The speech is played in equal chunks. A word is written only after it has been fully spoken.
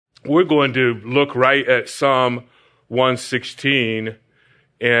we're going to look right at Psalm 116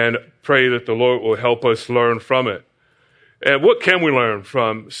 and pray that the Lord will help us learn from it. And what can we learn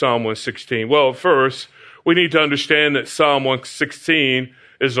from Psalm 116? Well, first, we need to understand that Psalm 116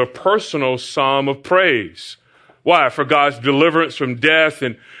 is a personal psalm of praise. Why? For God's deliverance from death,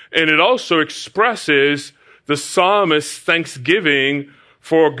 and it also expresses the psalmist's thanksgiving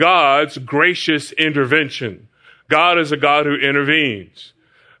for God's gracious intervention. God is a God who intervenes.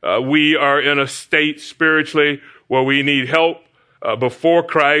 We are in a state spiritually where we need help before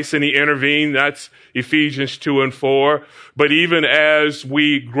Christ, and he intervened. That's Ephesians 2 and 4. But even as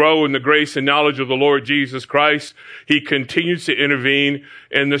we grow in the grace and knowledge of the Lord Jesus Christ, he continues to intervene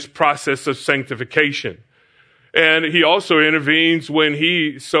in this process of sanctification. And he also intervenes when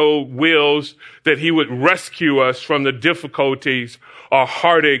he so wills that he would rescue us from the difficulties or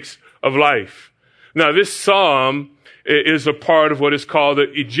heartaches of life. Now, this psalm is a part of what is called the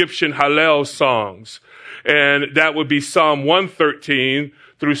Egyptian Hallel songs. And that would be Psalm 113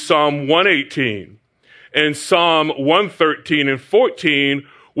 through Psalm 118. And Psalm 113 and 14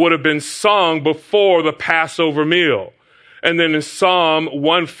 would have been sung before the Passover meal. And then in Psalm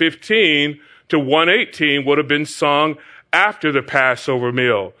 115 to 118 would have been sung after the Passover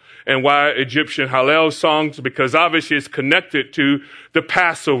meal. And why Egyptian Hallel songs? Because obviously it's connected to the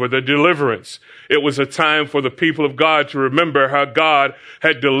Passover, the deliverance. It was a time for the people of God to remember how God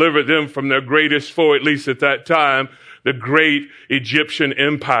had delivered them from their greatest foe, at least at that time, the great Egyptian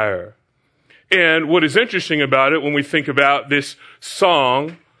empire. And what is interesting about it, when we think about this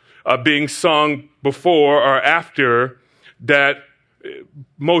song being sung before or after, that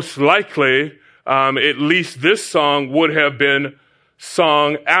most likely, at least this song would have been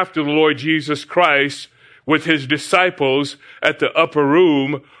sung after the Lord Jesus Christ with his disciples at the upper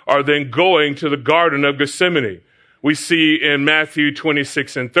room, or then going to the Garden of Gethsemane. We see in Matthew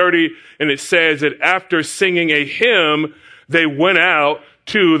 26 and 30, and it says that after singing a hymn, they went out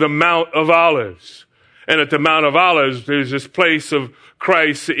to the Mount of Olives. And at the Mount of Olives, there's this place of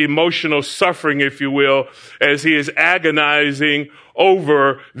Christ's emotional suffering, if you will, as he is agonizing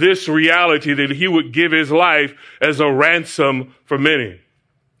over this reality that he would give his life as a ransom for many.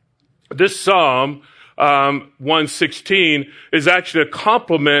 This Psalm 116 is actually a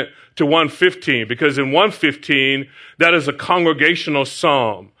complement to 115, because in 115, that is a congregational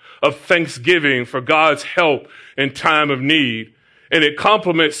psalm of thanksgiving for God's help in time of need. And it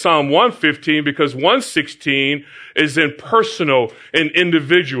complements Psalm 115 because 116 is impersonal and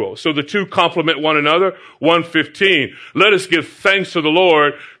individual. So the two complement one another. 115, let us give thanks to the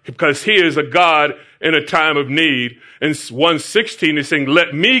Lord because he is a God in a time of need. And 116 is saying,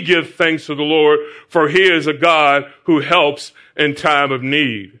 let me give thanks to the Lord, for he is a God who helps in time of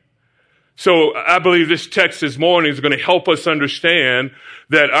need. So I believe this text this morning is going to help us understand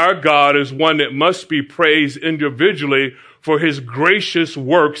that our God is one that must be praised individually for his gracious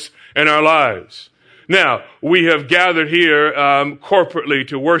works in our lives. Now, we have gathered here corporately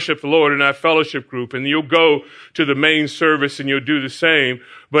to worship the Lord in our fellowship group, and you'll go to the main service and you'll do the same.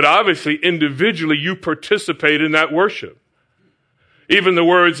 But obviously, individually, you participate in that worship. Even the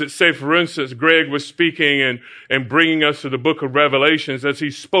words that say, for instance, Greg was speaking and bringing us to the book of Revelations, as he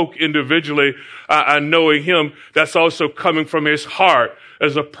spoke individually, knowing him, that's also coming from his heart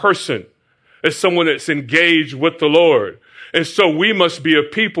as a person, as someone that's engaged with the Lord. And so we must be a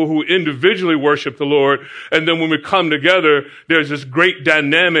people who individually worship the Lord. And then when we come together, there's this great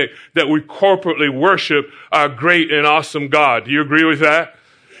dynamic that we corporately worship our great and awesome God. Do you agree with that?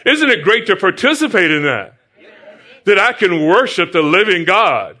 Isn't it great to participate in that? That I can worship the living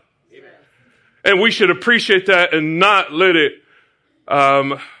God. And we should appreciate that and not let it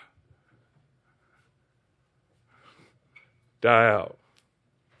die out.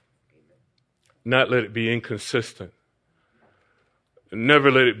 Not let it be inconsistent.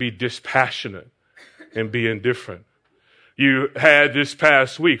 Never let it be dispassionate and be indifferent. You had this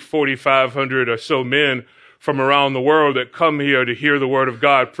past week 4,500 or so men from around the world that come here to hear the word of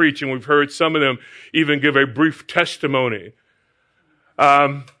God preach, and we've heard some of them even give a brief testimony.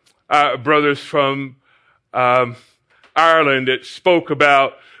 Our brothers from Ireland that spoke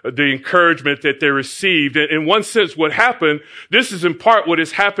about the encouragement that they received. And in one sense, what happened, this is in part what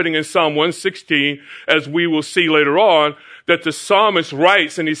is happening in Psalm 116, as we will see later on, that the psalmist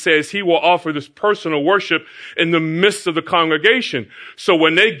writes and he says he will offer this personal worship in the midst of the congregation. So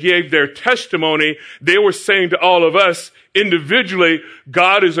when they gave their testimony, they were saying to all of us individually,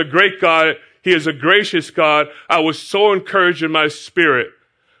 God is a great God. He is a gracious God. I was so encouraged in my spirit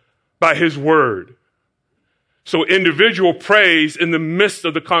by his word. So individual praise in the midst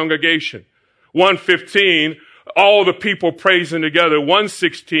of the congregation. 115 all the people praising together.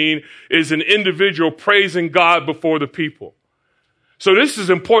 116 is an individual praising God before the people. So this is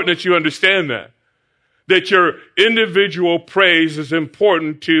important that you understand that your individual praise is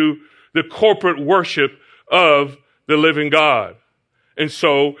important to the corporate worship of the living God. And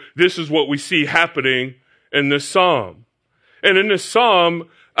so this is what we see happening in this psalm. And in this psalm,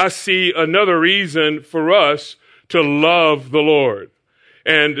 I see another reason for us to love the Lord.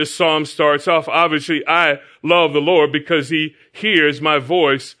 And the psalm starts off, obviously, I love the Lord because he hears my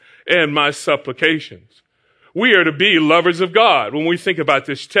voice and my supplications. We are to be lovers of God. When we think about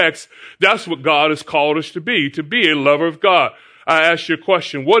this text, that's what God has called us to be a lover of God. I ask you a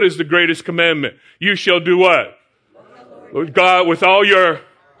question. What is the greatest commandment? You shall do what? Lord God, with all your.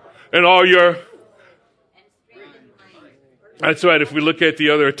 That's right. If we look at the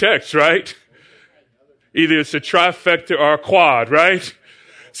other text, right? Either it's a trifecta or a quad, right?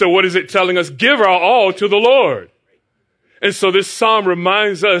 So what is it telling us? Give our all to the Lord. And so this psalm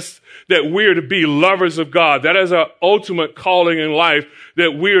reminds us that we are to be lovers of God. That is our ultimate calling in life,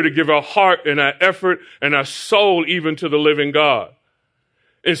 that we are to give our heart and our effort and our soul even to the living God.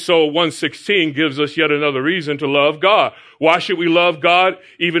 And so 116 gives us yet another reason to love God. Why should we love God?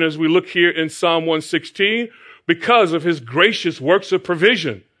 Even as we look here in Psalm 116, because of his gracious works of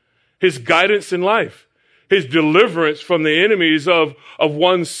provision, his guidance in life, his deliverance from the enemies of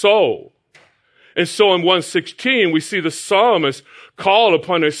one's soul. And so in 116, we see the psalmist call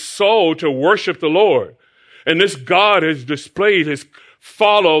upon his soul to worship the Lord. And this God has displayed his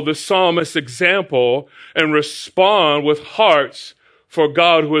follow the psalmist's example and respond with hearts for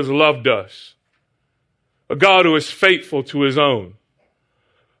God who has loved us. A God who is faithful to his own.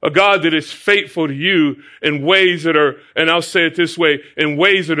 A God that is faithful to you in ways that are, and I'll say it this way, in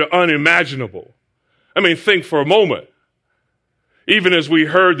ways that are unimaginable. I mean, think for a moment. Even as we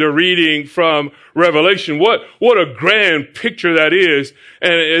heard the reading from Revelation, what a grand picture that is.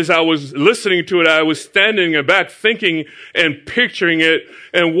 And as I was listening to it, I was standing in the back thinking and picturing it.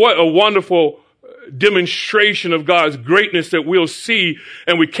 And what a wonderful demonstration of God's greatness that we'll see.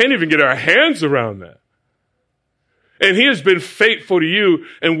 And we can't even get our hands around that. And he has been faithful to you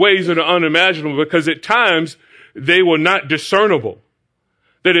in ways that are unimaginable, because at times they were not discernible.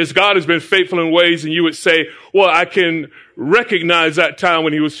 That is, God has been faithful in ways and you would say, well, I can recognize that time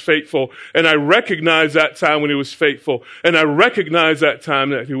when he was faithful. And I recognize that time when he was faithful. And I recognize that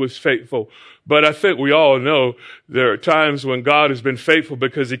time that he was faithful. But I think we all know there are times when God has been faithful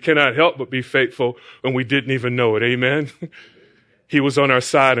because he cannot help but be faithful when we didn't even know it. Amen. He was on our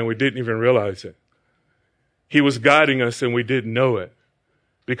side and we didn't even realize it. He was guiding us and we didn't know it,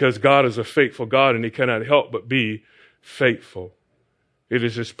 because God is a faithful God and he cannot help but be faithful. It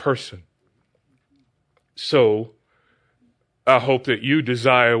is his person. So I hope that you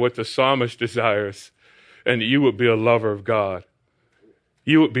desire what the psalmist desires, and that you would be a lover of God.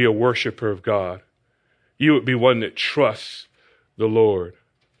 You would be a worshiper of God. You would be one that trusts the Lord.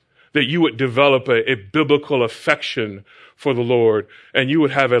 That you would develop a biblical affection for the Lord, and you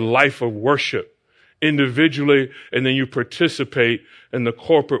would have a life of worship individually, and then you participate in the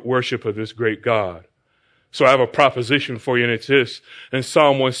corporate worship of this great God. So I have a proposition for you, and it's this. In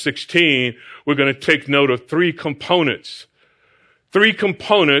Psalm 116, we're going to take note of three components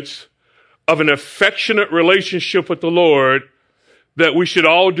of an affectionate relationship with the Lord that we should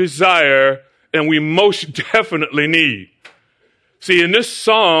all desire and we most definitely need. See, in this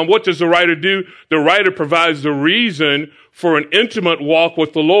psalm, what does the writer do? The writer provides the reason for an intimate walk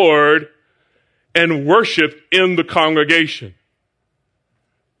with the Lord and worship in the congregation.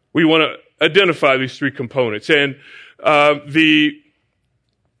 We want to identify these three components. And the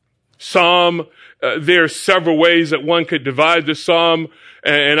psalm, there are several ways that one could divide the psalm,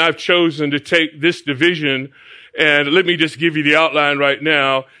 and I've chosen to take this division, and let me just give you the outline right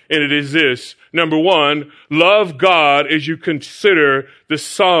now, and it is this. Number one, love God as you consider the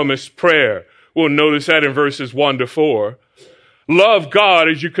psalmist's prayer. We'll notice that in verses 1-4. Love God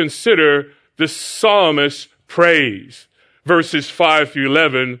as you consider the psalmist's praise, verses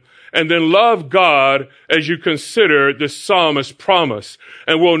 5-11, and then love God as you consider the psalmist's promise.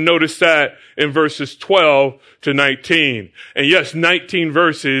 And we'll notice that in verses 12-19. And yes, 19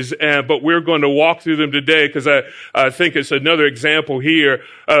 verses, but we're going to walk through them today because I think it's another example here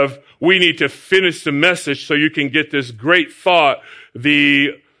of we need to finish the message so you can get this great thought,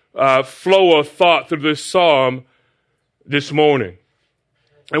 the flow of thought through this psalm this morning.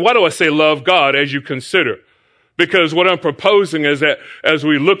 And why do I say love God as you consider? Because what I'm proposing is that as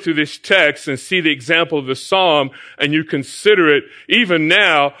we look through this text and see the example of the psalm and you consider it, even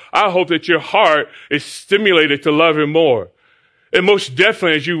now, I hope that your heart is stimulated to love him more. And most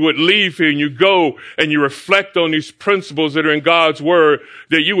definitely, as you would leave here and you go and you reflect on these principles that are in God's word,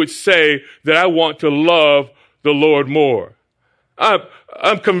 that you would say that I want to love the Lord more.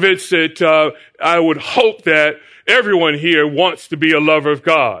 I'm convinced that I would hope that everyone here wants to be a lover of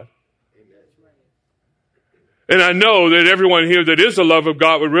God. And I know that everyone here that is a lover of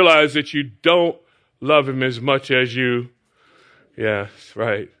God would realize that you don't love him as much as you. Yeah, that's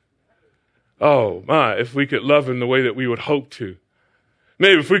right. Oh, my, if we could love him the way that we would hope to.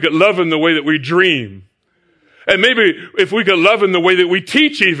 Maybe if we could love him the way that we dream. And maybe if we could love him the way that we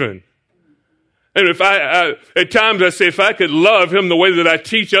teach even. And if at times I say, if I could love him the way that I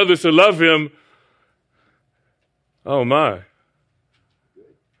teach others to love him, oh my.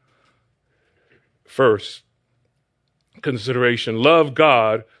 First consideration, love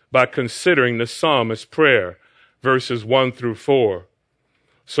God by considering the psalmist's prayer, verses 1 through 4.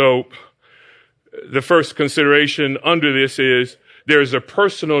 So the first consideration under this is there's a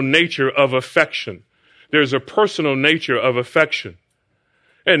personal nature of affection. There's a personal nature of affection.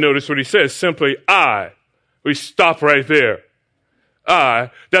 And notice what he says, simply I. We stop right there.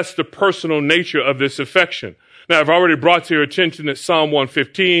 I, that's the personal nature of this affection. Now, I've already brought to your attention that Psalm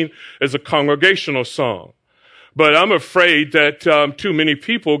 115 is a congregational song. But I'm afraid that too many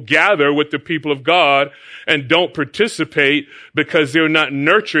people gather with the people of God and don't participate because they're not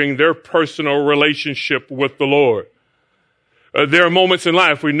nurturing their personal relationship with the Lord. There are moments in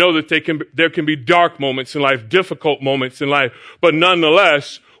life, we know that there can be dark moments in life, difficult moments in life, but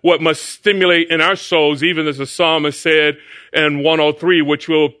nonetheless, what must stimulate in our souls, even as the psalmist said in 103, which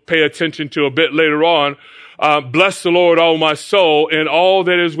we'll pay attention to a bit later on, bless the Lord, O my soul, and all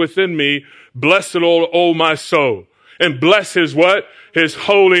that is within me. Bless the Lord, O my soul. And bless his what? His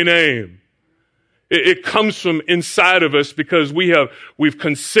holy name. It comes from inside of us because we've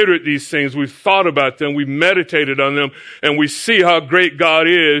considered these things, we've thought about them, we've meditated on them, and we see how great God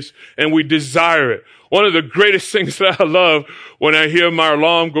is, and we desire it. One of the greatest things that I love when I hear my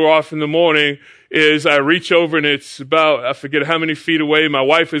alarm go off in the morning is I reach over and it's about, I forget how many feet away. My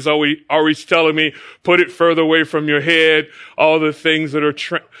wife is always telling me, put it further away from your head, all the things that are,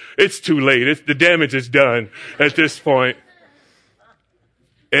 it's too late. The damage is done at this point.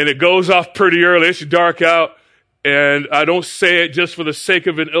 And it goes off pretty early. It's dark out. And I don't say it just for the sake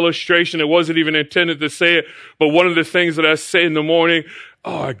of an illustration. It wasn't even intended to say it. But one of the things that I say in the morning,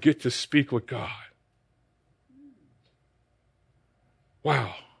 I get to speak with God.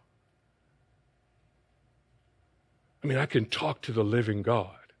 Wow. I mean, I can talk to the living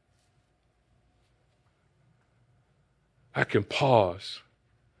God. I can pause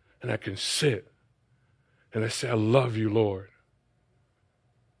and I can sit and I say, I love you, Lord.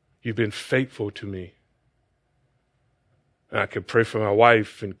 You've been faithful to me. And I can pray for my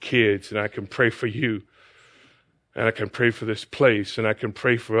wife and kids, and I can pray for you. And I can pray for this place, and I can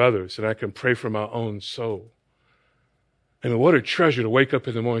pray for others, and I can pray for my own soul. I mean, what a treasure to wake up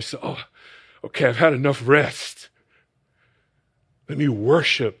in the morning and say, okay, I've had enough rest. Let me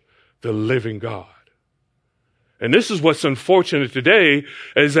worship the living God. And this is what's unfortunate today,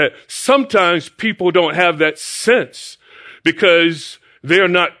 is that sometimes people don't have that sense because they are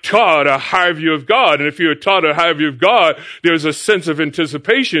not taught a higher view of God. And if you're taught a higher view of God, there's a sense of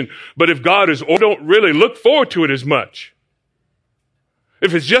anticipation. But if God is, or don't really look forward to it as much.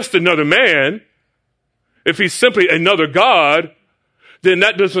 If it's just another man, if he's simply another God, then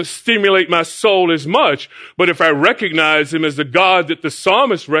that doesn't stimulate my soul as much. But if I recognize him as the God that the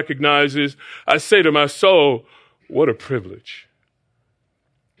psalmist recognizes, I say to my soul, what a privilege.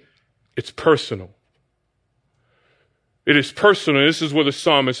 It's personal. It is personal. This is where the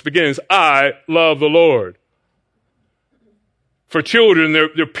psalmist begins. I love the Lord. For children,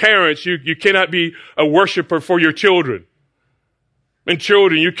 their parents, you cannot be a worshiper for your children. And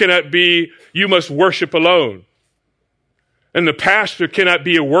children, you must worship alone. And the pastor cannot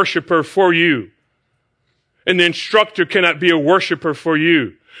be a worshiper for you. And the instructor cannot be a worshiper for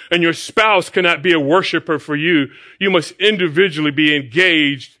you. And your spouse cannot be a worshiper for you. You must individually be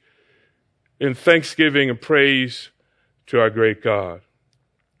engaged in thanksgiving and praise to our great God.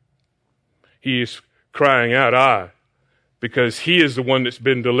 He is crying out, because he is the one that's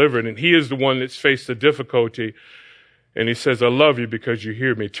been delivered and he is the one that's faced the difficulty. And he says, I love you because you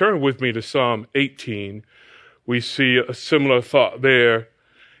hear me. Turn with me to Psalm 18. We see a similar thought there,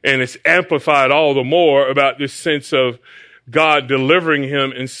 and it's amplified all the more about this sense of God delivering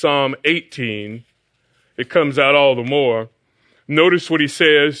him in Psalm 18. It comes out all the more. Notice what he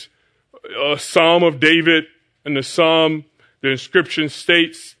says, a Psalm of David. In the Psalm, the inscription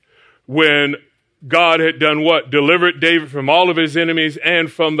states when God had done what? Delivered David from all of his enemies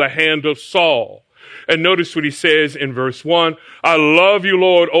and from the hand of Saul. And notice what he says in verse 1. I love you,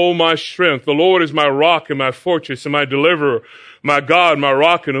 Lord, O my strength. The Lord is my rock and my fortress and my deliverer, my God, my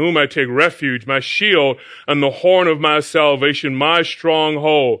rock in whom I take refuge, my shield and the horn of my salvation, my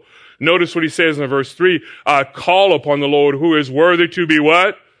stronghold. Notice what he says in verse 3. I call upon the Lord who is worthy to be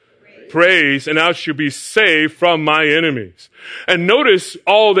what? Praise, and I shall be saved from my enemies. And notice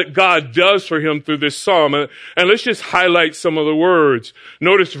all that God does for him through this psalm. And let's just highlight some of the words.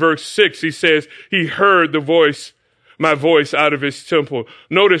 Notice verse 6, he says, he heard my voice out of his temple.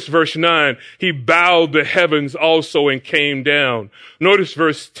 Notice verse 9, he bowed the heavens also and came down. Notice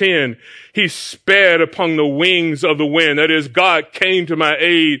verse 10, he sped upon the wings of the wind. That is, God came to my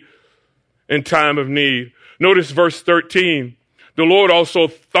aid in time of need. Notice verse 13, the Lord also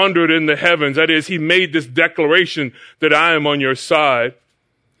thundered in the heavens. That is, he made this declaration that I am on your side.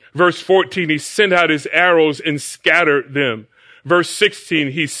 Verse 14, he sent out his arrows and scattered them. Verse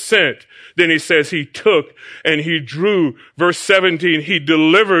 16, he sent. Then he says he took and he drew. Verse 17, he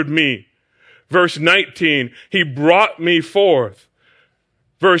delivered me. Verse 19, he brought me forth.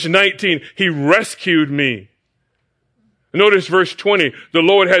 Verse 19, he rescued me. Notice verse 20, the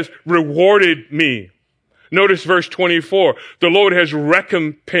Lord has rewarded me. Notice verse 24, the Lord has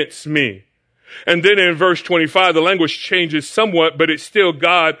recompensed me. And then in verse 25, the language changes somewhat, but it's still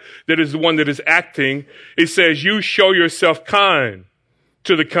God that is the one that is acting. It says, you show yourself kind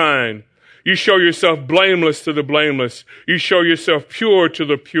to the kind. You show yourself blameless to the blameless. You show yourself pure to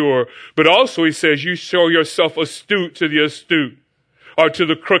the pure. But also, he says, you show yourself astute to the astute, or to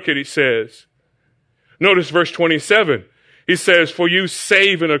the crooked, he says. Notice verse 27. He says, for you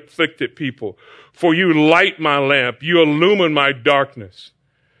save an afflicted people. For you light my lamp. You illumine my darkness.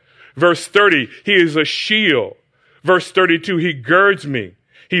 Verse 30, he is a shield. Verse 32, he girds me.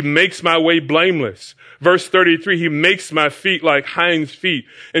 He makes my way blameless. Verse 33, he makes my feet like hinds' feet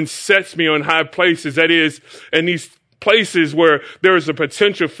and sets me on high places. That is, in these places where there is a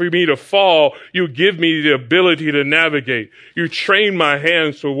potential for me to fall, you give me the ability to navigate. You train my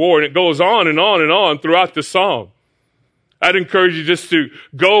hands for war. And it goes on and on and on throughout the psalm. I'd encourage you just to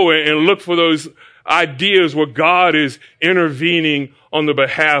go and look for those ideas where God is intervening on the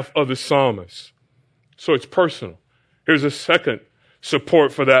behalf of the psalmist. So it's personal. Here's a second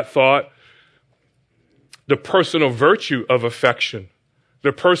support for that thought. The personal virtue of affection.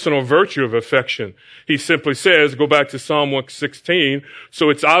 The personal virtue of affection. He simply says, go back to Psalm 116. So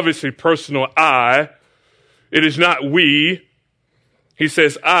it's obviously personal I. It is not we. He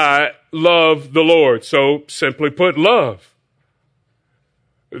says, I love the Lord. So simply put, love.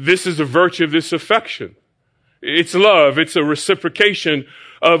 This is the virtue of this affection. It's love. It's a reciprocation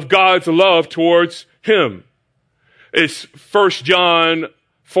of God's love towards him. It's 1 John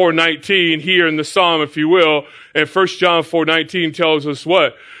 4:19 here in the Psalm, if you will. And 1 John 4:19 tells us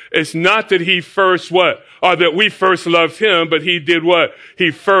what? It's not that he first what? Or that we first loved him, but he did what?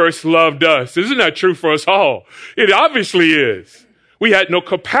 He first loved us. Isn't that true for us all? It obviously is. We had no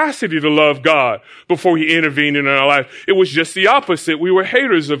capacity to love God before he intervened in our life. It was just the opposite. We were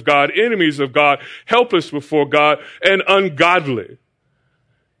haters of God, enemies of God, helpless before God, and ungodly.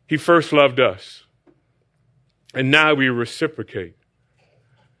 He first loved us. And now we reciprocate.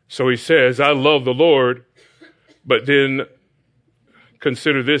 So he says, I love the Lord, but then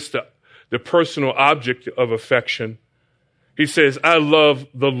consider this, the personal object of affection. He says, I love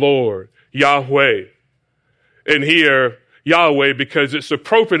the Lord, Yahweh. And here, Yahweh, because it's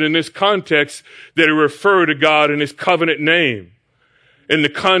appropriate in this context that it refer to God in his covenant name. In the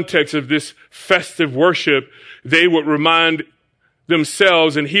context of this festive worship, they would remind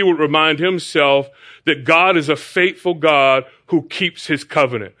themselves and he would remind himself that God is a faithful God who keeps his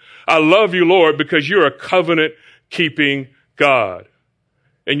covenant. I love you, Lord, because you're a covenant-keeping God.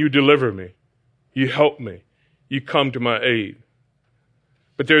 And you deliver me. You help me. You come to my aid.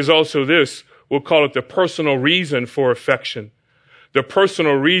 But there's also this, we'll call it the personal reason for affection. The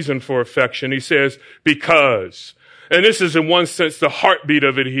personal reason for affection. He says, because. And this is in one sense the heartbeat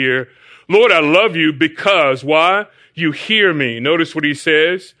of it here. Lord, I love you because, why? You hear me. Notice what he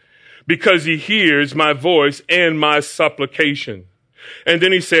says. Because he hears my voice and my supplication. And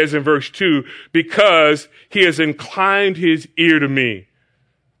then he says in verse 2, because he has inclined his ear to me.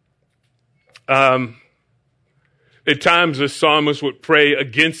 At times the psalmist would pray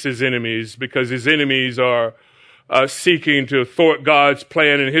against his enemies because his enemies are seeking to thwart God's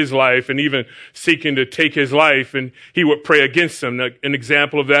plan in his life and even seeking to take his life, and he would pray against them. Now, an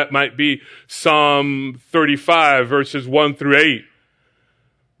example of that might be Psalm 35, verses 1 through 8.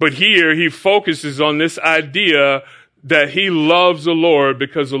 But here he focuses on this idea that he loves the Lord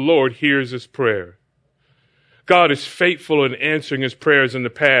because the Lord hears his prayer. God is faithful in answering his prayers in the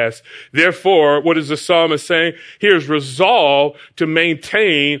past. Therefore, what is the psalmist saying? He is resolved to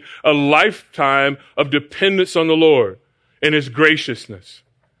maintain a lifetime of dependence on the Lord and his graciousness.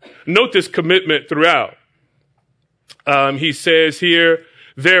 Note this commitment throughout. He says here,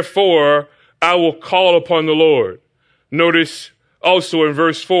 therefore, I will call upon the Lord. Notice also in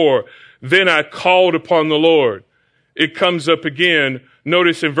verse 4, then I called upon the Lord. It comes up again.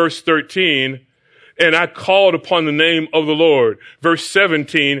 Notice in verse 13, and I called upon the name of the Lord. Verse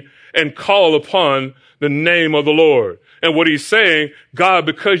 17, and call upon the name of the Lord. And what he's saying, God,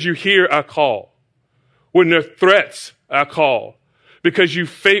 because you hear, I call. When there are threats, I call. Because you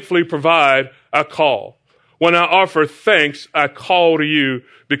faithfully provide, I call. When I offer thanks, I call to you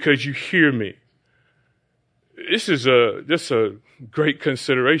because you hear me. This is a great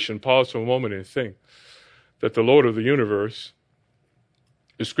consideration. Pause for a moment and think that the Lord of the universe,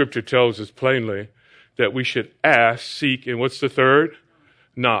 the scripture tells us plainly that we should ask, seek, and what's the third?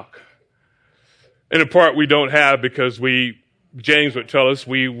 Knock. And in part we don't have because James would tell us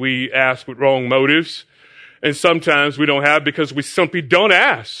we ask with wrong motives. And sometimes we don't have because we simply don't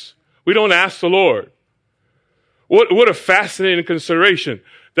ask. We don't ask the Lord. What a fascinating consideration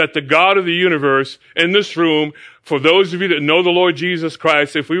that the God of the universe in this room, for those of you that know the Lord Jesus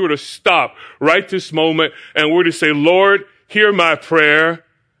Christ, if we were to stop right this moment and were to say, Lord, hear my prayer,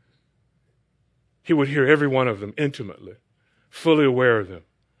 he would hear every one of them intimately, fully aware of them.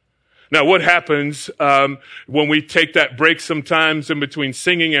 Now, what happens when we take that break sometimes in between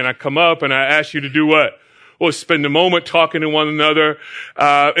singing and I come up and I ask you to do what? We'll spend a moment talking to one another,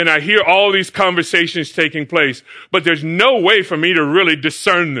 and I hear all these conversations taking place, but there's no way for me to really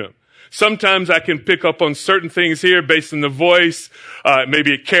discern them. Sometimes I can pick up on certain things here based on the voice.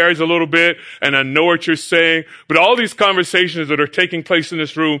 Maybe it carries a little bit, and I know what you're saying. But all these conversations that are taking place in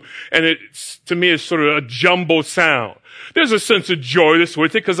this room, and to me, it's sort of a jumbled sound. There's a sense of joy that's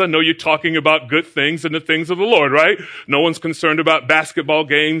with it because I know you're talking about good things and the things of the Lord, right? No one's concerned about basketball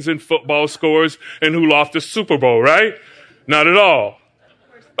games and football scores and who lost the Super Bowl, right? Not at all.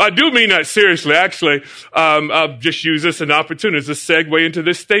 I do mean that seriously. Actually, I'll just use this as an opportunity as a segue into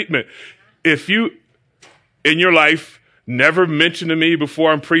this statement. If you, in your life, never mention to me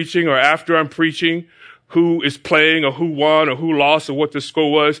before I'm preaching or after I'm preaching who is playing or who won or who lost or what the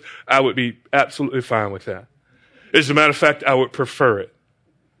score was, I would be absolutely fine with that. As a matter of fact, I would prefer it.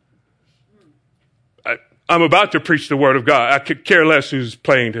 I'm about to preach the Word of God. I could care less who's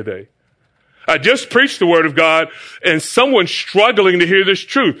playing today. I just preached the Word of God, and someone's struggling to hear this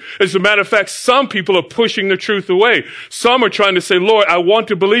truth. As a matter of fact, some people are pushing the truth away. Some are trying to say, Lord, I want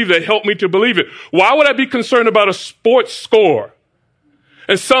to believe that. Help me to believe it. Why would I be concerned about a sports score?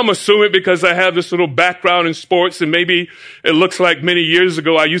 And some assume it because I have this little background in sports, and maybe it looks like many years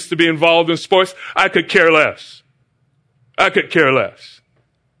ago I used to be involved in sports. I could care less. I could care less.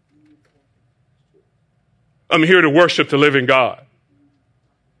 I'm here to worship the living God.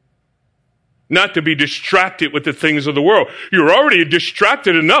 Not to be distracted with the things of the world. You're already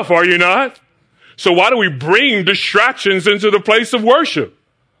distracted enough, are you not? So why do we bring distractions into the place of worship?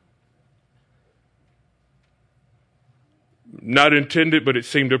 Not intended, but it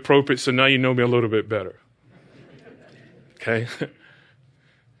seemed appropriate, so now you know me a little bit better. Okay?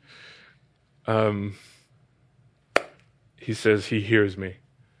 He says he hears me.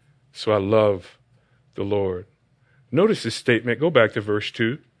 So I love the Lord. Notice this statement. Go back to verse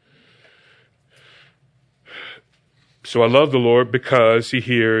 2. So I love the Lord because he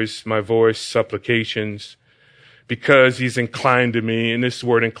hears my voice, supplications, because he's inclined to me. And this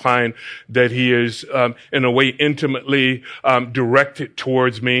word inclined, that he is in a way intimately directed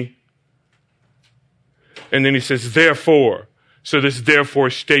towards me. And then he says, therefore. So this therefore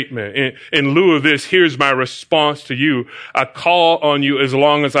statement, in lieu of this, here's my response to you. I call on you as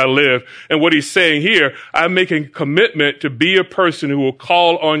long as I live. And what he's saying here, I'm making a commitment to be a person who will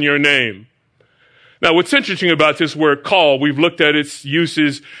call on your name. Now, what's interesting about this word call, we've looked at its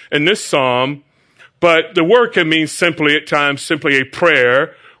uses in this psalm, but the word can mean simply at times, simply a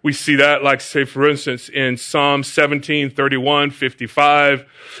prayer. We see that, like, say, for instance, in Psalm 17, 31, 55,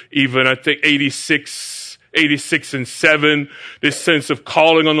 even I think 86 and 7, this sense of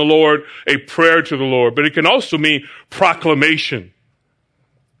calling on the Lord, a prayer to the Lord. But it can also mean proclamation,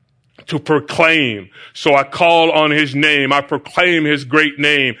 to proclaim. So I call on his name. I proclaim his great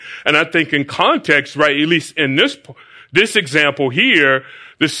name. And I think in context, right, at least in this example here,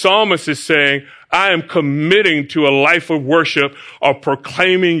 the psalmist is saying, I am committing to a life of worship, of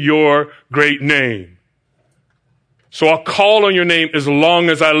proclaiming your great name. So I'll call on your name as long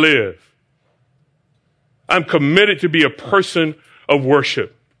as I live. I'm committed to be a person of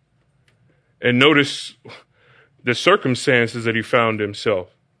worship. And notice the circumstances that he found himself,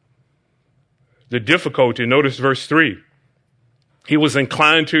 the difficulty. Notice verse 3. He was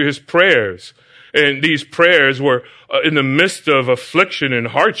inclined to his prayers. And these prayers were in the midst of affliction and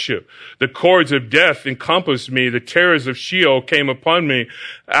hardship. The cords of death encompassed me. The terrors of Sheol came upon me.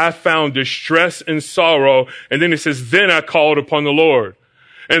 I found distress and sorrow. And then it says, then I called upon the Lord.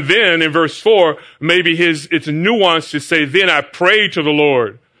 And then in verse 4, maybe it's nuanced to say, then I prayed to the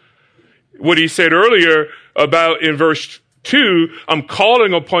Lord. What he said earlier about in verse 2, I'm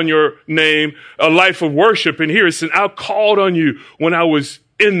calling upon your name, a life of worship. And here it says, I called on you when I was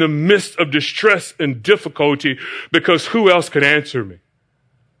in the midst of distress and difficulty, because who else could answer me?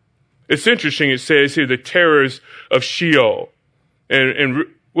 It's interesting. It says here, the terrors of Sheol. And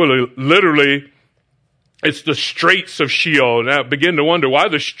well, literally, it's the straits of Sheol. Now I begin to wonder, why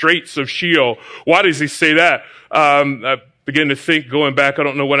the straits of Sheol? Why does he say that? I begin to think, going back, I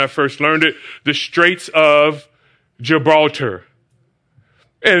don't know when I first learned it, the straits of Gibraltar.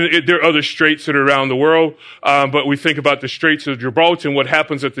 And there are other straits that are around the world, but we think about the Straits of Gibraltar and what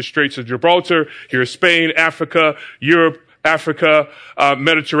happens at the Straits of Gibraltar. Here, Spain, Africa, Europe, Africa,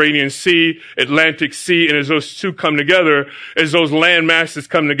 Mediterranean Sea, Atlantic Sea, and as those two come together, as those land masses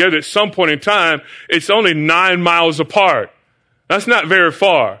come together, at some point in time, it's only 9 miles apart. That's not very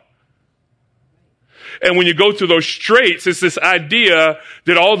far. And when you go through those straits, it's this idea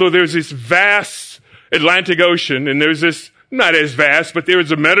that although there's this vast Atlantic Ocean, and there's this not as vast, but there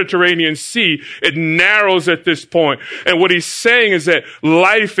is a Mediterranean Sea. It narrows at this point. And what he's saying is that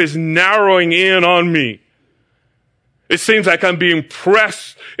life is narrowing in on me. It seems like I'm being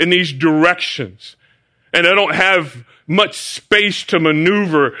pressed in these directions. And I don't have much space to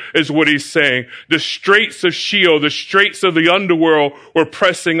maneuver, is what he's saying. The straits of Sheol, the straits of the underworld were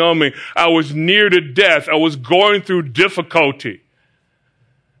pressing on me. I was near to death. I was going through difficulty.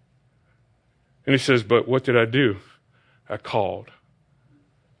 And he says, but what did I do? I called.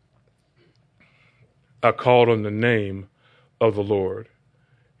 I called on the name of the Lord,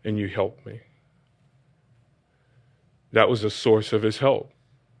 and you helped me. That was the source of his help.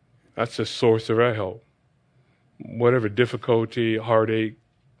 That's the source of our help. Whatever difficulty, heartache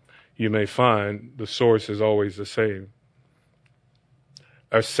you may find, the source is always the same.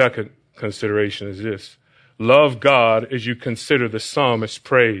 Our second consideration is this. Love God as you consider the psalmist's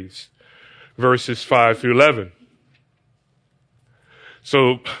praise. Verses 5 through 11.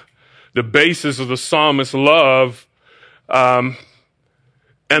 So the basis of the psalmist's love and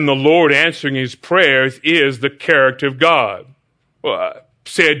the Lord answering his prayers is the character of God. Well,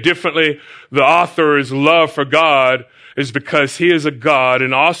 said differently, the author's love for God is because he is a God,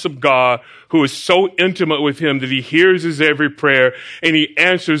 an awesome God, who is so intimate with him that he hears his every prayer and he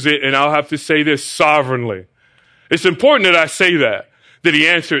answers it, and I'll have to say this, sovereignly. It's important that I say that he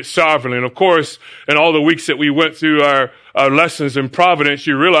answered sovereignly. And of course, in all the weeks that we went through our lessons in Providence,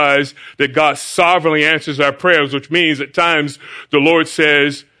 you realize that God sovereignly answers our prayers, which means at times the Lord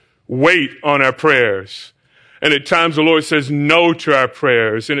says, wait on our prayers. And at times the Lord says no to our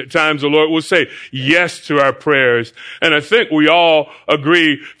prayers. And at times the Lord will say yes to our prayers. And I think we all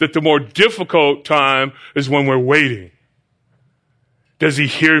agree that the more difficult time is when we're waiting. Does he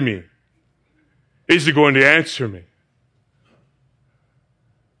hear me? Is he going to answer me?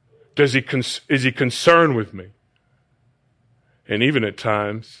 Is he concerned with me? And even at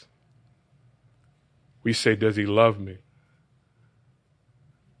times, we say, does he love me?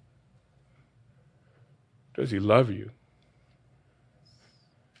 Does he love you?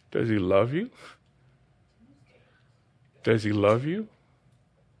 Does he love you? Does he love you?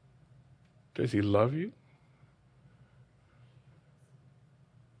 Does he love you?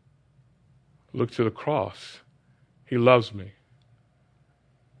 Look to the cross. He loves me.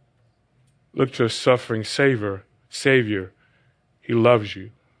 Look to a suffering Savior. He loves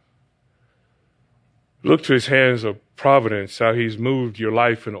you. Look to his hands of providence, how he's moved your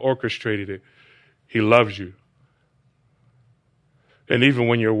life and orchestrated it. He loves you. And even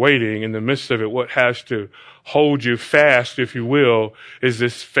when you're waiting, in the midst of it, what has to hold you fast, if you will, is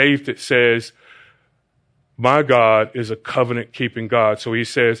this faith that says, my God is a covenant-keeping God. So he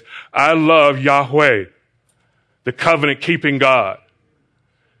says, I love Yahweh, the covenant-keeping God.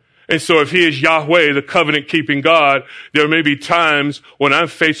 And so if he is Yahweh, the covenant-keeping God, there may be times when I'm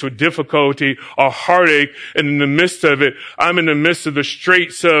faced with difficulty or heartache, and in the midst of it, I'm in the midst of the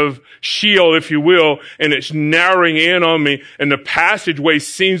straits of Sheol, if you will, and it's narrowing in on me, and the passageway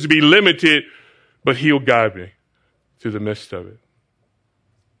seems to be limited, but he'll guide me through the midst of it.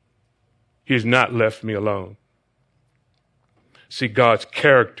 He has not left me alone. See God's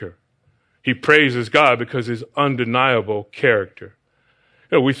character. He praises God because his undeniable character.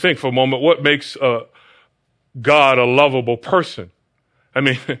 You know, we think for a moment, what makes God a lovable person? I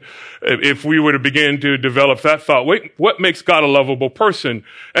mean, if we were to begin to develop that thought, wait, what makes God a lovable person?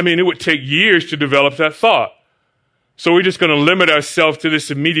 I mean, it would take years to develop that thought. So we're just going to limit ourselves to this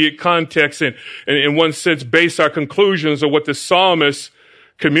immediate context and in one sense, base our conclusions on what the psalmist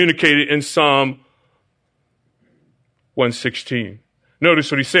communicated in Psalm 116. Notice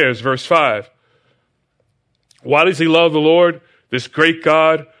what he says, verse 5. Why does he love the Lord, this great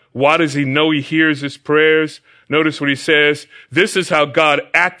God? Why does he know he hears his prayers? Notice what he says. This is how God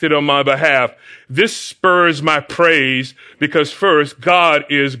acted on my behalf. This spurs my praise because first, God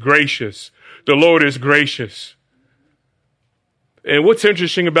is gracious. The Lord is gracious. And what's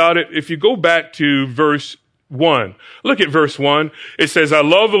interesting about it, if you go back to verse 1, look at verse 1. It says, I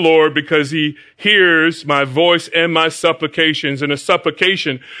love the Lord because he hears my voice and my supplications. And a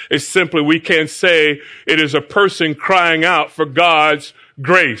supplication is simply, we can say it is a person crying out for God's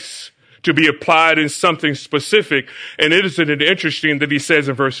grace to be applied in something specific. And isn't it interesting that he says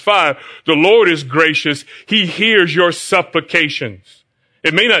in verse 5, the Lord is gracious. He hears your supplications.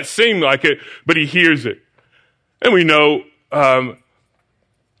 It may not seem like it, but he hears it. And we know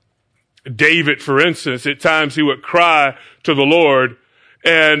David, for instance, at times he would cry to the Lord.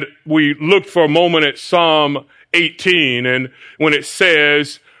 And we looked for a moment at Psalm 18, and when it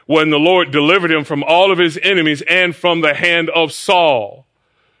says, when the Lord delivered him from all of his enemies and from the hand of Saul.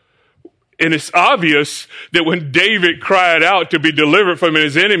 And it's obvious that when David cried out to be delivered from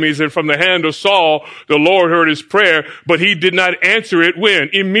his enemies and from the hand of Saul, the Lord heard his prayer, but he did not answer it when?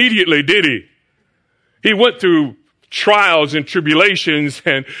 Immediately, did he? He went through trials and tribulations,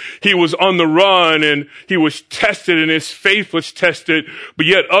 and he was on the run, and he was tested, and his faith was tested, but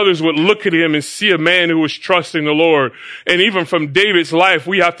yet others would look at him and see a man who was trusting the Lord. And even from David's life,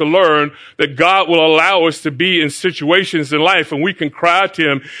 we have to learn that God will allow us to be in situations in life, and we can cry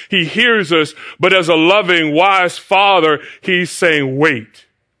to him. He hears us, but as a loving, wise father, he's saying, wait,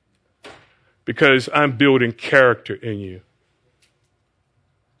 because I'm building character in you.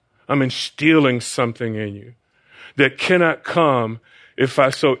 I'm instilling something in you that cannot come if I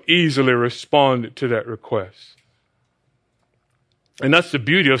so easily responded to that request. And that's the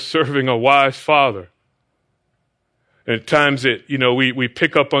beauty of serving a wise father. And at times we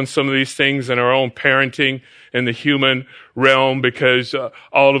pick up on some of these things in our own parenting in the human realm because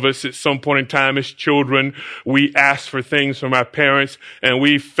all of us at some point in time as children, we asked for things from our parents and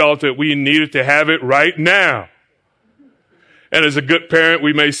we felt that we needed to have it right now. And as a good parent,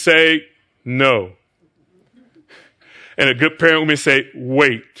 we may say, no. And a good parent may say,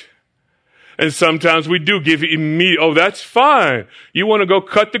 wait. And sometimes we do give immediate, oh, that's fine. You want to go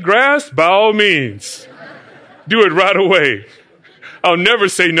cut the grass? By all means. Do it right away. I'll never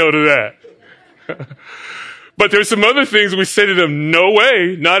say no to that. But there's some other things we say to them, no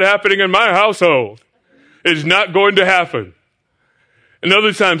way, not happening in my household. It's not going to happen. And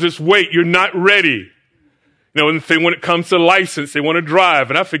other times it's wait, you're not ready. When it comes to license, they want to drive,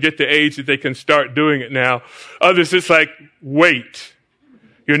 and I forget the age that they can start doing it now. Others, it's like, wait,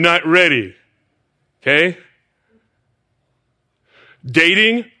 you're not ready. Okay?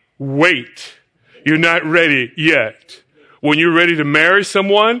 Dating, wait, you're not ready yet. When you're ready to marry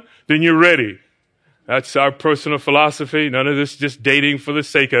someone, then you're ready. That's our personal philosophy. None of this just dating for the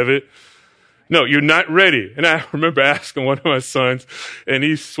sake of it. No, you're not ready. And I remember asking one of my sons, and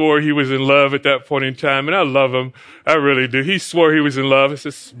he swore he was in love at that point in time. And I love him. I really do. He swore he was in love. I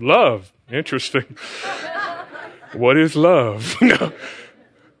said, love? Interesting. What is love?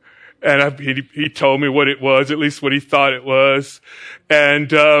 And he told me what it was, at least what he thought it was.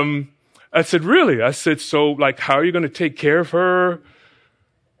 And I said, really? I said, so, how are you going to take care of her?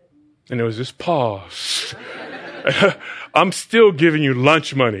 And there was this pause. I'm still giving you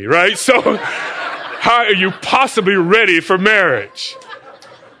lunch money, right? So how are you possibly ready for marriage?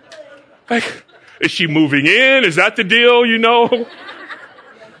 Is she moving in? Is that the deal,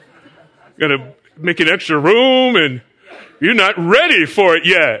 Gonna make an extra room and you're not ready for it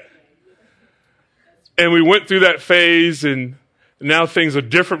yet. And we went through that phase and now things are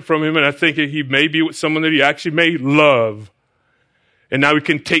different from him. And I think he may be with someone that he actually may love. And now we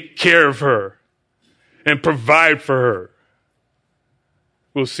can take care of her and provide for her.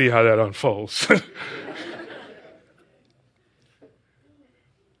 We'll see how that unfolds.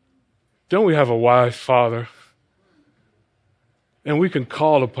 Don't we have a wise father? And we can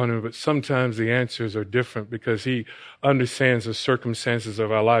call upon him, but sometimes the answers are different because he understands the circumstances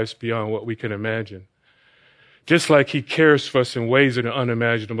of our lives beyond what we can imagine. Just like he cares for us in ways that are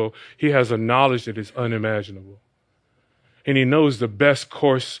unimaginable, he has a knowledge that is unimaginable. And he knows the best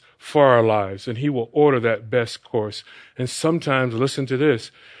course for our lives, and he will order that best course. And sometimes, listen to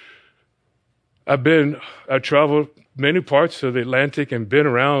this, I've traveled many parts of the Atlantic and been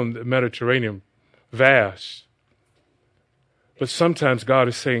around the Mediterranean, vast. But sometimes God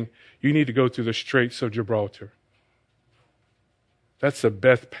is saying, you need to go through the Straits of Gibraltar. That's the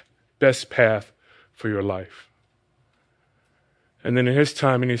best path for your life. And then in his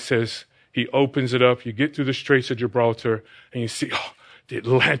time, and he says, he opens it up, you get through the Straits of Gibraltar, and you see the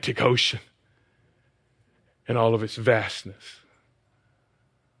Atlantic Ocean and all of its vastness.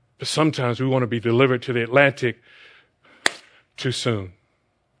 But sometimes we want to be delivered to the Atlantic too soon.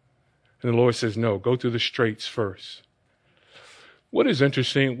 And the Lord says, no, go through the Straits first. What is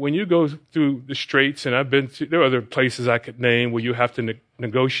interesting, when you go through the Straits, and there are other places I could name where you have to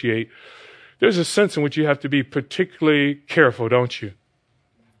negotiate, there's a sense in which you have to be particularly careful, don't you?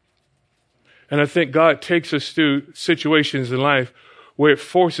 And I think God takes us through situations in life where it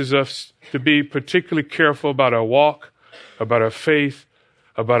forces us to be particularly careful about our walk, about our faith,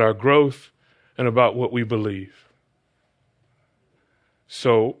 about our growth, and about what we believe.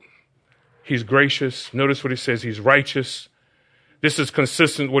 So, he's gracious. Notice what he says. He's righteous. This is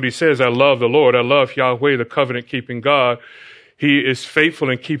consistent with what he says. I love the Lord. I love Yahweh, the covenant-keeping God. He is faithful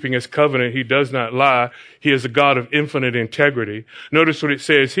in keeping his covenant. He does not lie. He is a God of infinite integrity. Notice what it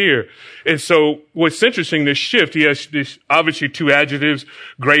says here. And so what's interesting, this shift, he has this obviously two adjectives,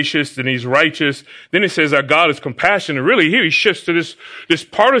 gracious, and he's righteous. Then it says our God is compassionate. Really here he shifts to this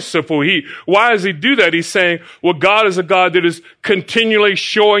participle. Why does he do that? He's saying, well, God is a God that is continually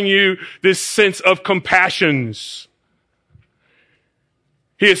showing you this sense of compassions.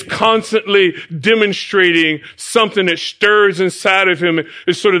 He is constantly demonstrating something that stirs inside of him.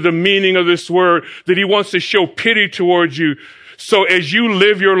 Is sort of the meaning of this word, that he wants to show pity towards you. So as you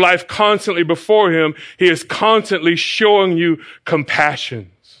live your life constantly before him, he is constantly showing you compassion.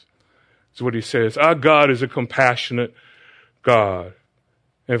 That's what he says. Our God is a compassionate God.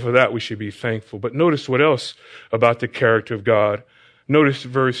 And for that we should be thankful. But notice what else about the character of God. Notice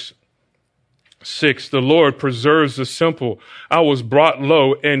verse 6, the Lord preserves the simple. I was brought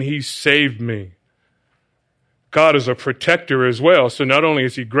low and he saved me. God is a protector as well. So not only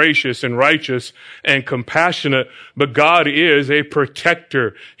is he gracious and righteous and compassionate, but God is a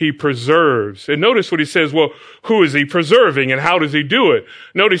protector. He preserves. And notice what he says, well, who is he preserving and how does he do it?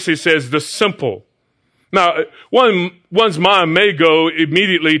 Notice he says the simple. Now, one's mind may go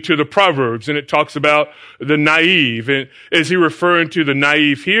immediately to the Proverbs, and it talks about the naive. And is he referring to the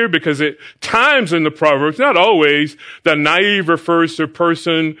naive here? Because at times in the Proverbs, not always, the naive refers to a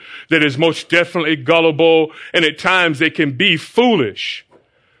person that is most definitely gullible, and at times they can be foolish.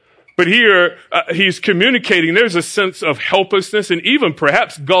 But here, he's communicating there's a sense of helplessness and even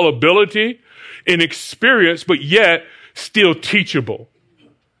perhaps gullibility, inexperience, but yet still teachable.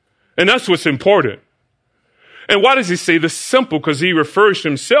 And that's what's important. And why does he say the simple? Because he refers to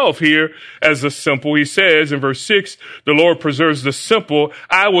himself here as the simple. He says in verse 6, the Lord preserves the simple.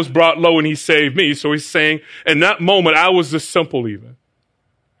 I was brought low and he saved me. So he's saying, in that moment, I was the simple even.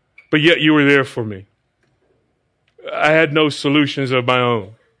 But yet you were there for me. I had no solutions of my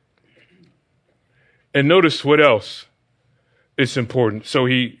own. And notice what else is important. So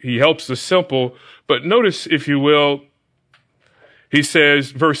he helps the simple. But notice, if you will, he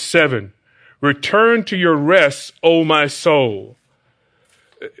says, verse 7, return to your rest, O my soul.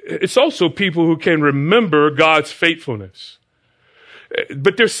 It's also people who can remember God's faithfulness.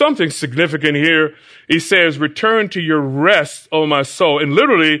 But there's something significant here. He says, return to your rest, O my soul. And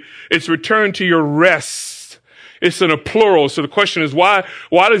literally, it's return to your rest. It's in a plural. So the question is, why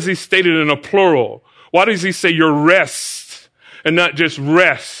does he state it in a plural? Why does he say your rest and not just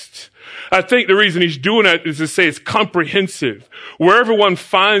rest? I think the reason he's doing that is to say it's comprehensive. Wherever one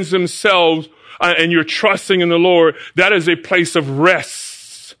finds themselves and you're trusting in the Lord, that is a place of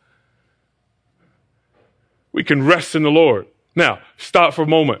rest. We can rest in the Lord. Now, stop for a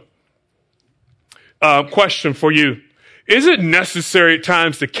moment. Question for you. Is it necessary at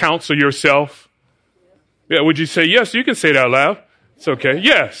times to counsel yourself? Yeah, would you say yes? You can say it out loud. It's okay.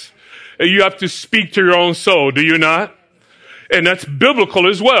 Yes. You have to speak to your own soul, do you not? And that's biblical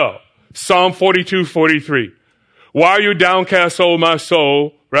as well. Psalm 42:43. Why are you downcast, O my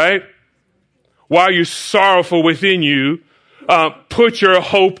soul? Right? Why are you sorrowful within you? Put your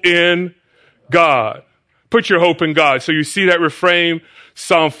hope in God. Put your hope in God. So you see that refrain,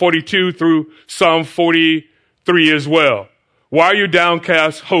 Psalm 42 through Psalm 43 as well. Why are you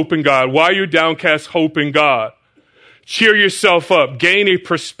downcast? Hope in God. Why are you downcast? Hope in God. Cheer yourself up. Gain a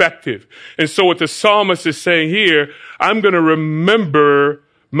perspective. And so what the psalmist is saying here, I'm going to remember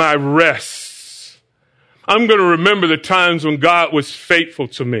my rests. I'm going to remember the times when God was faithful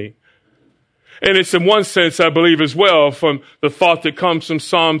to me. And it's in one sense, I believe, as well, from the thought that comes from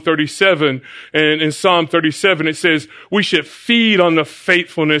Psalm 37. And in Psalm 37, it says, we should feed on the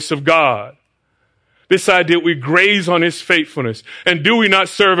faithfulness of God. This idea we graze on his faithfulness. And do we not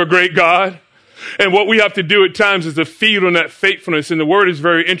serve a great God? And what we have to do at times is to feed on that faithfulness. And the word is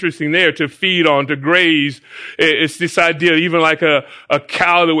very interesting there, to feed on, to graze. It's this idea, even like a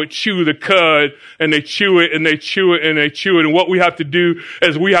cow that would chew the cud, and they chew it and they chew it and they chew it. And what we have to do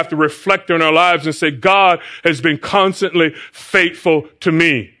is we have to reflect on our lives and say, God has been constantly faithful to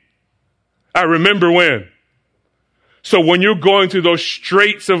me. I remember when. So when you're going through those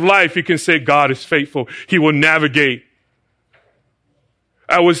straits of life, you can say, God is faithful. He will navigate.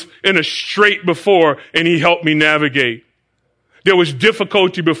 I was in a strait before, and he helped me navigate. There was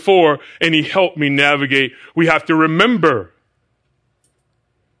difficulty before, and he helped me navigate. We have to remember.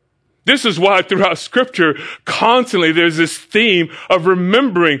 This is why throughout Scripture, constantly there's this theme of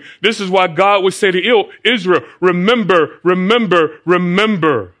remembering. This is why God would say to Israel, remember, remember,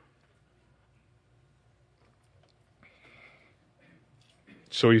 remember.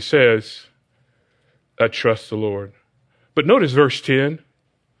 So he says, I trust the Lord. But notice verse 10.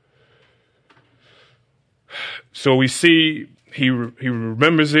 So we see he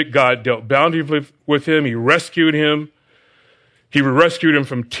remembers it. God dealt bountifully with him. He rescued him. He rescued him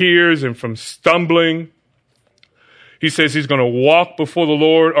from tears and from stumbling. He says he's going to walk before the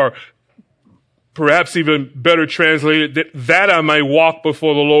Lord, or perhaps even better translated, that I may walk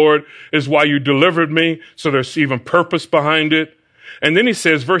before the Lord is why you delivered me. So there's even purpose behind it. And then he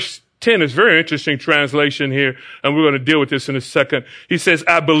says, verse 10 is very interesting translation here, and we're going to deal with this in a second. He says,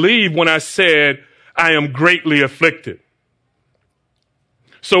 I believe when I said, I am greatly afflicted.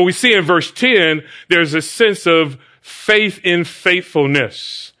 So we see in verse 10, there's a sense of faith in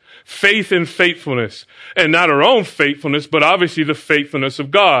faithfulness. Faith in faithfulness. And not our own faithfulness, but obviously the faithfulness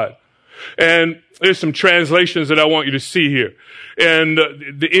of God. And there's some translations that I want you to see here. And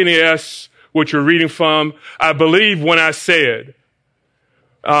the NAS, which you're reading from, I believe when I said,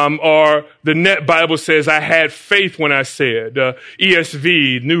 or the Net Bible says, I had faith when I said.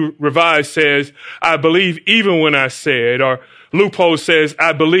 ESV, New Revised, says, I believe even when I said. Or Loophole says,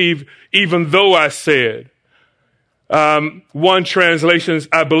 I believe even though I said. One translation is,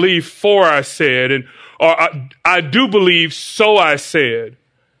 I believe for I said. Or I do believe, so I said.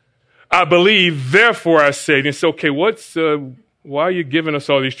 I believe, therefore I said. And so, okay, why are you giving us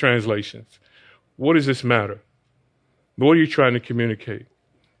all these translations? What does this matter? What are you trying to communicate?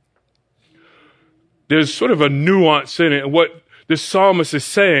 There's sort of a nuance in it. And what the psalmist is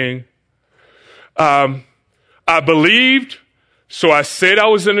saying, I believed, so I said I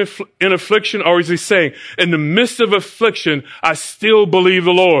was in affliction. Or is he saying, in the midst of affliction, I still believe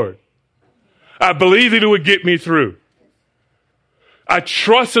the Lord. I believe that it would get me through. I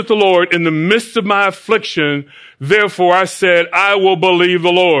trusted the Lord in the midst of my affliction. Therefore, I said, I will believe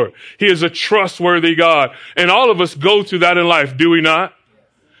the Lord. He is a trustworthy God. And all of us go through that in life, do we not?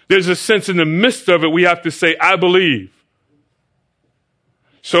 There's a sense in the midst of it, we have to say, I believe.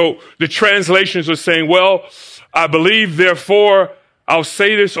 So the translations are saying, well, I believe, therefore, I'll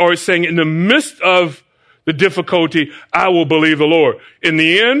say this. Or it's saying, in the midst of the difficulty, I will believe the Lord. In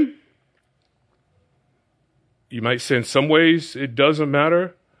the end, you might say in some ways it doesn't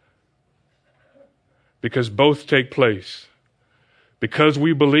matter, because both take place. Because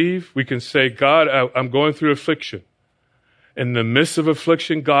we believe, we can say, God, I'm going through affliction. In the midst of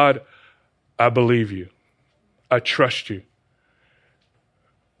affliction, God, I believe you. I trust you.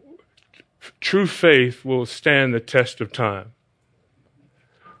 True faith will stand the test of time.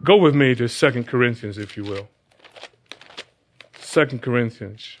 Go with me to 2 Corinthians, if you will. 2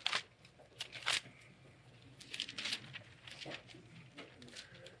 Corinthians.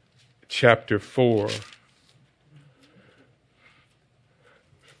 Chapter 4.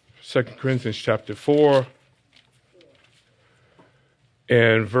 2 Corinthians chapter 4.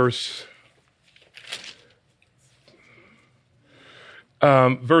 And verse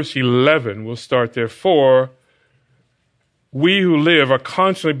 11, we'll start there. For we who live are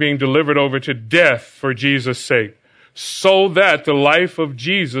constantly being delivered over to death for Jesus' sake, so that the life of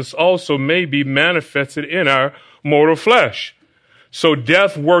Jesus also may be manifested in our mortal flesh. So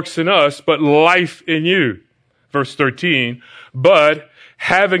death works in us, but life in you. Verse 13, but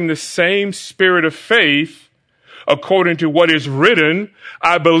having the same spirit of faith, according to what is written,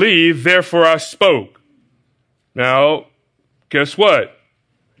 I believe, therefore I spoke. Now, guess what?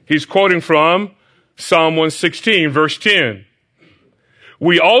 He's quoting from Psalm 116, verse 10.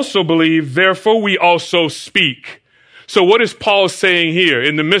 We also believe, therefore we also speak. So what is Paul saying here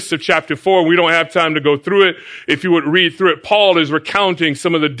in the midst of chapter 4? We don't have time to go through it. If you would read through it, Paul is recounting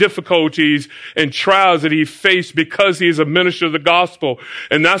some of the difficulties and trials that he faced because he is a minister of the gospel.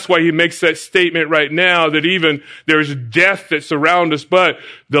 And that's why he makes that statement right now that even there's death that surrounds us, but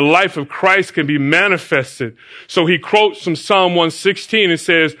the life of Christ can be manifested. So he quotes from Psalm 116 and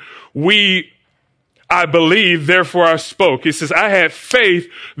says, I believe, therefore I spoke. He says, I had faith,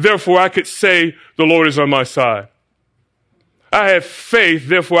 therefore I could say the Lord is on my side. I have faith,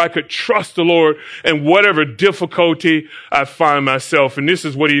 therefore I could trust the Lord in whatever difficulty I find myself. And this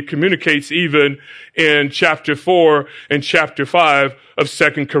is what he communicates even in chapter 4 and chapter 5 of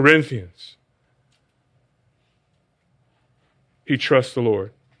 2 Corinthians. He trusts the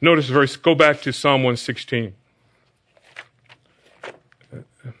Lord. Notice verse, go back to Psalm 116.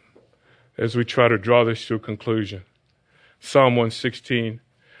 As we try to draw this to a conclusion. Psalm 116,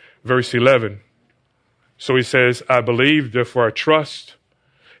 verse 11. So he says, I believe, therefore I trust.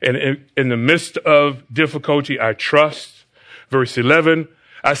 And in the midst of difficulty, I trust. Verse 11,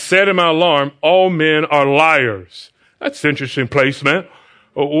 I said in my alarm, all men are liars. That's an interesting place, man.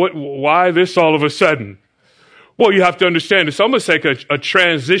 Why this all of a sudden? Well, you have to understand, it's almost like a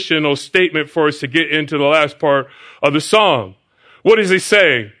transitional statement for us to get into the last part of the psalm. What is he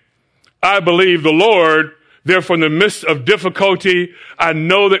saying? I believe the Lord. Therefore, in the midst of difficulty, I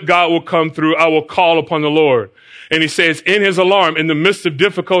know that God will come through. I will call upon the Lord. And he says, in his alarm, in the midst of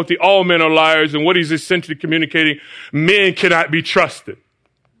difficulty, all men are liars. And what he's essentially communicating, men cannot be trusted.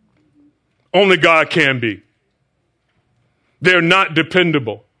 Only God can be. They're not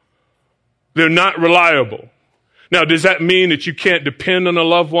dependable. They're not reliable. Now, does that mean that you can't depend on a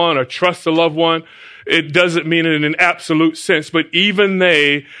loved one or trust a loved one? It doesn't mean it in an absolute sense, but even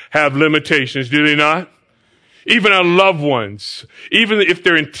they have limitations, do they not? Even our loved ones, even if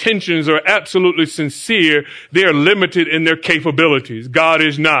their intentions are absolutely sincere, they are limited in their capabilities. God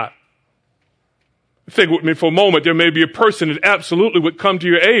is not. Think with me for a moment. There may be a person that absolutely would come to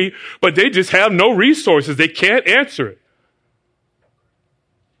your aid, but they just have no resources. They can't answer it.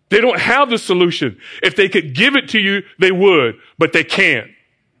 They don't have the solution. If they could give it to you, they would, but they can't.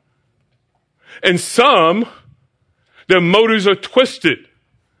 And some, their motives are twisted.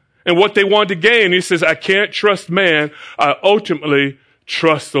 And what they want to gain, he says, I can't trust man. I ultimately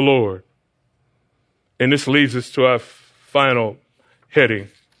trust the Lord. And this leads us to our final heading.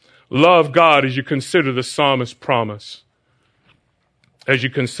 Love God as you consider the psalmist's promise. As you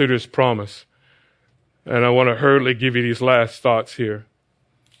consider his promise. And I want to hurriedly give you these last thoughts here.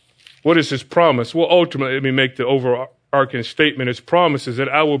 What is his promise? Well, ultimately, let me make the overarching statement. His promise is that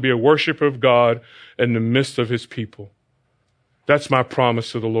I will be a worshiper of God in the midst of his people. That's my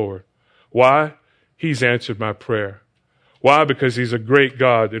promise to the Lord. Why? He's answered my prayer. Why? Because he's a great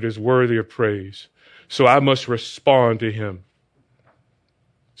God that is worthy of praise. So I must respond to him.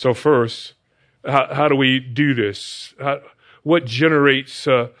 So first, how do we do this? What generates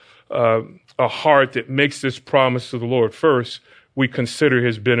a heart that makes this promise to the Lord? First, we consider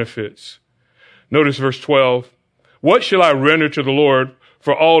his benefits. Notice verse 12. What shall I render to the Lord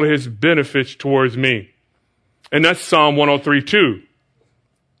for all his benefits towards me? And that's Psalm 103:2,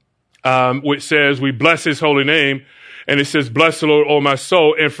 which says, we bless his holy name. And it says, bless the Lord, O my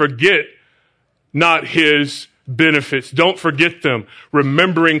soul, and forget not his benefits. Don't forget them.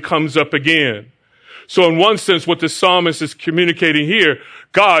 Remembering comes up again. So in one sense, what the psalmist is communicating here,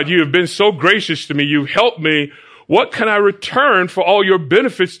 God, you have been so gracious to me. You've helped me. What can I return for all your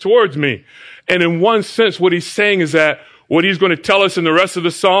benefits towards me? And in one sense, what he's saying is that what he's going to tell us in the rest of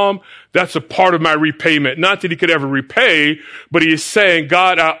the psalm, that's a part of my repayment. Not that he could ever repay, but he is saying,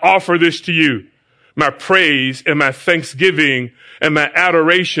 God, I offer this to you. My praise and my thanksgiving and my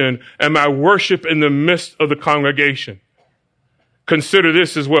adoration and my worship in the midst of the congregation. Consider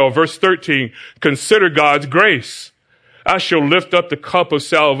this as well. Verse 13, consider God's grace. I shall lift up the cup of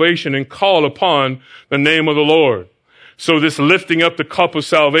salvation and call upon the name of the Lord. So this lifting up the cup of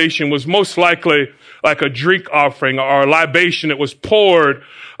salvation was most likely like a drink offering or a libation that was poured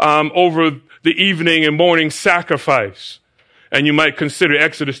over the evening and morning sacrifice. And you might consider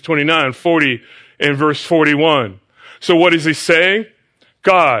Exodus 29, 40 and verse 41. So what is he saying?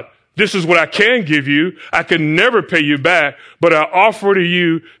 God, this is what I can give you. I can never pay you back, but I offer to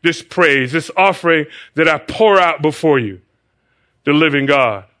you this praise, this offering that I pour out before you, the living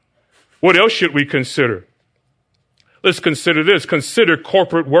God. What else should we consider? Let's consider this. Consider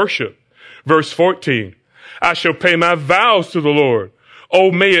corporate worship. Verse 14, I shall pay my vows to the Lord.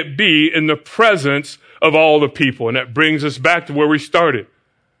 Oh, may it be in the presence of all the people. And that brings us back to where we started.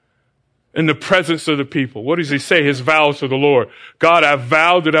 In the presence of the people. What does he say? His vows to the Lord. God, I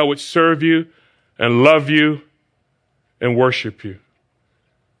vowed that I would serve you and love you and worship you.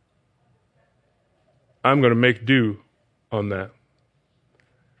 I'm going to make do on that.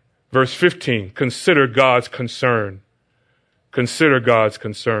 Verse 15, consider God's concern. Consider God's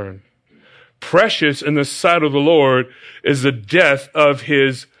concern. Precious in the sight of the Lord is the death of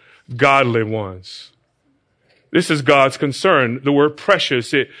his godly ones. This is God's concern. The word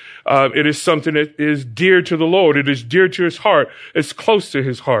precious, it is something that is dear to the Lord. It is dear to his heart. It's close to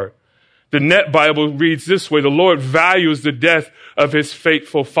his heart. The Net Bible reads this way: the Lord values the death of his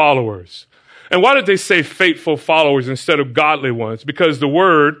faithful followers. And why did they say faithful followers instead of godly ones? Because the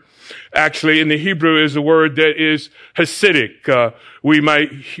word actually in the Hebrew is a word that is Hasidic.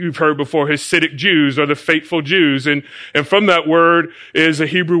 You've heard before, Hasidic Jews are the faithful Jews. And from that word is a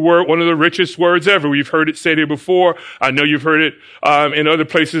Hebrew word, one of the richest words ever. We've heard it said here before. I know you've heard it in other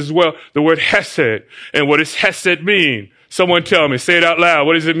places as well. The word Hesed. And what does Hesed mean? Someone tell me. Say it out loud.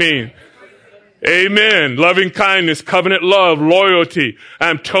 What does it mean? Amen. Loving kindness, covenant love, loyalty.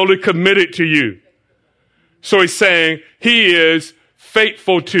 I'm totally committed to you. So he's saying he is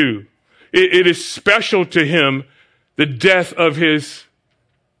faithful to. It is special to him, the death of his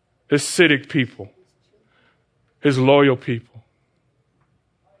Hasidic people, his loyal people.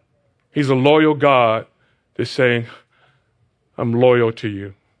 He's a loyal God that's saying, I'm loyal to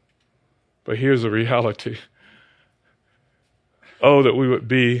you. But here's the reality. Oh, that we would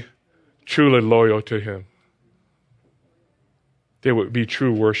be truly loyal to him. They would be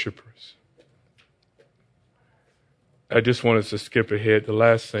true worshipers. I just want us to skip ahead. The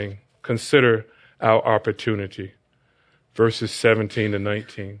last thing, consider our opportunity. Verses 17 to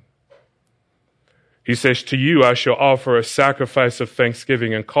 19. He says, to you I shall offer a sacrifice of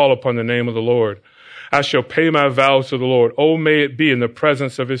thanksgiving and call upon the name of the Lord. I shall pay my vows to the Lord. Oh, may it be in the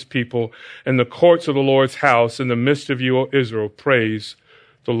presence of his people, in the courts of the Lord's house, in the midst of you, O Israel. Praise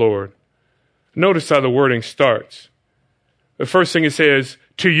the Lord. Notice how the wording starts. The first thing it says,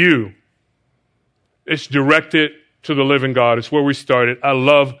 to you. It's directed to the living God. It's where we started. I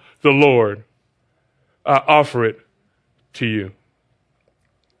love the Lord. I offer it to you.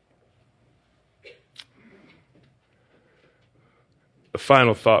 A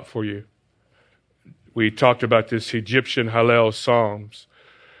final thought for you. We talked about this Egyptian Hallel Psalms,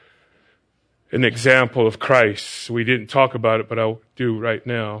 an example of Christ. We didn't talk about it, but I'll do right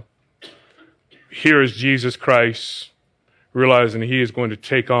now. Here is Jesus Christ realizing he is going to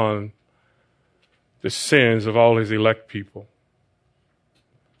take on the sins of all his elect people.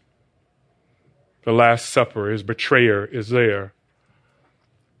 The Last Supper, his betrayer is there.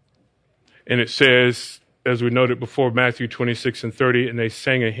 And it says, as we noted before, Matthew 26 and 30, and they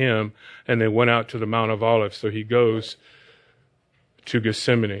sang a hymn and they went out to the Mount of Olives. So he goes to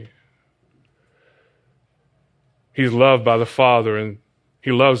Gethsemane. He's loved by the Father, and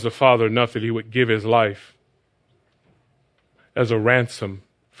he loves the Father enough that he would give his life as a ransom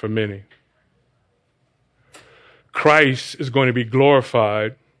for many. Christ is going to be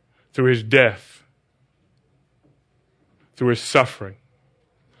glorified through his death, through his suffering.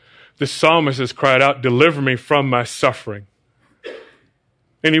 The psalmist has cried out, deliver me from my suffering.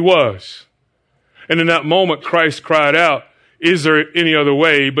 And he was. And in that moment, Christ cried out, is there any other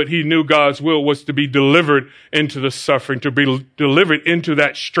way? But he knew God's will was to be delivered into the suffering, to be delivered into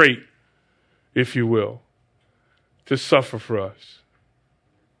that strait, if you will, to suffer for us.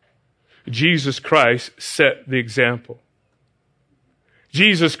 Jesus Christ set the example.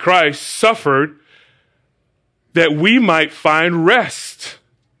 Jesus Christ suffered that we might find rest.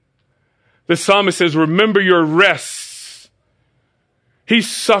 The psalmist says, remember your rests. He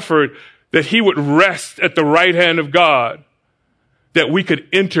suffered that he would rest at the right hand of God, that we could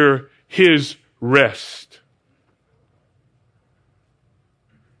enter his rest.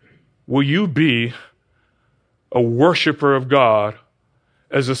 Will you be a worshiper of God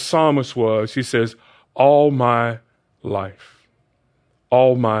as the psalmist was? He says, all my life,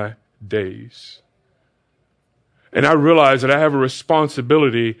 all my days. And I realize that I have a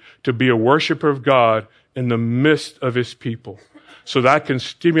responsibility to be a worshiper of God in the midst of his people, so that I can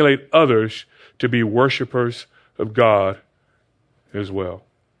stimulate others to be worshipers of God as well.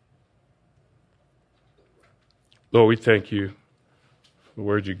 Lord, we thank you for the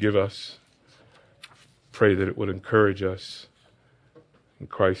word you give us. Pray that it would encourage us. In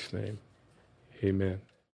Christ's name, amen.